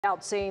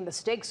Out saying the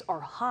stakes are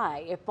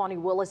high if Fani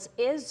Willis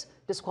is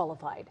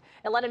disqualified.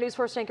 Atlanta News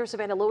First anchor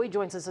Savannah Louie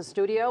joins us in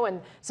studio.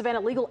 And Savannah,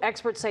 legal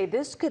experts say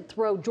this could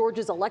throw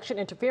Georgia's election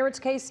interference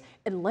case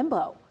in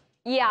limbo.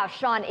 Yeah,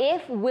 Sean,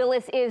 if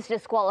Willis is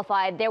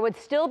disqualified, there would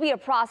still be a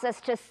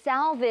process to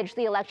salvage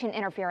the election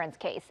interference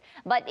case.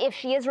 But if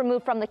she is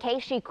removed from the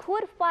case, she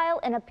could file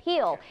an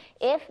appeal.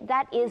 If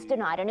that is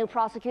denied, a new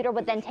prosecutor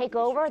would then take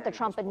over the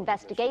Trump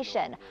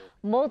investigation.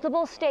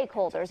 Multiple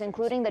stakeholders,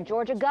 including the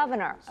Georgia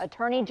governor,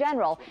 attorney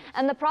general,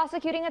 and the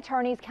prosecuting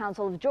attorneys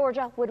council of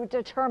Georgia, would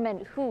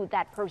determine who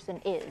that person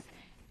is.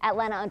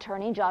 Atlanta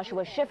attorney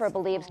Joshua Schiffer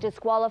believes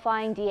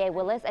disqualifying DA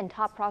Willis and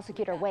top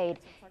prosecutor Wade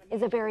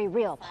is a very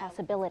real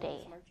possibility.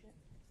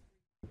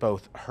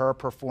 Both her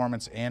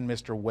performance and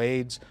Mr.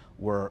 Wade's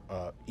were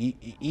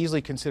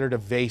easily considered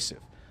evasive.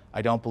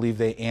 I don't believe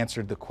they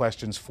answered the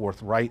questions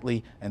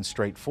forthrightly and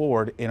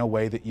straightforward in a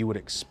way that you would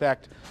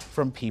expect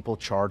from people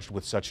charged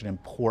with such an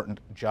important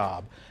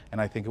job.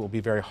 And I think it will be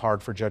very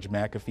hard for Judge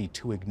McAfee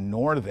to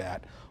ignore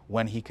that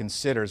when he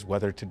considers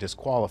whether to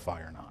disqualify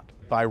or not.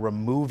 By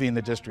removing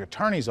the district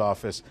attorney's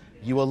office,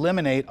 you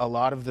eliminate a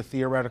lot of the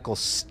theoretical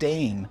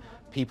stain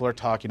people are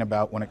talking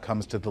about when it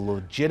comes to the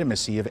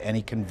legitimacy of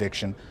any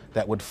conviction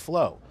that would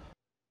flow.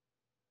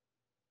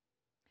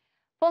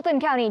 Fulton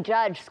County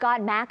Judge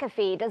Scott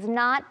McAfee does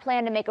not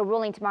plan to make a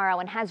ruling tomorrow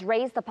and has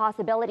raised the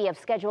possibility of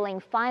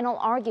scheduling final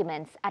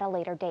arguments at a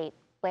later date.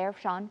 Blair,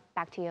 Sean,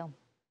 back to you.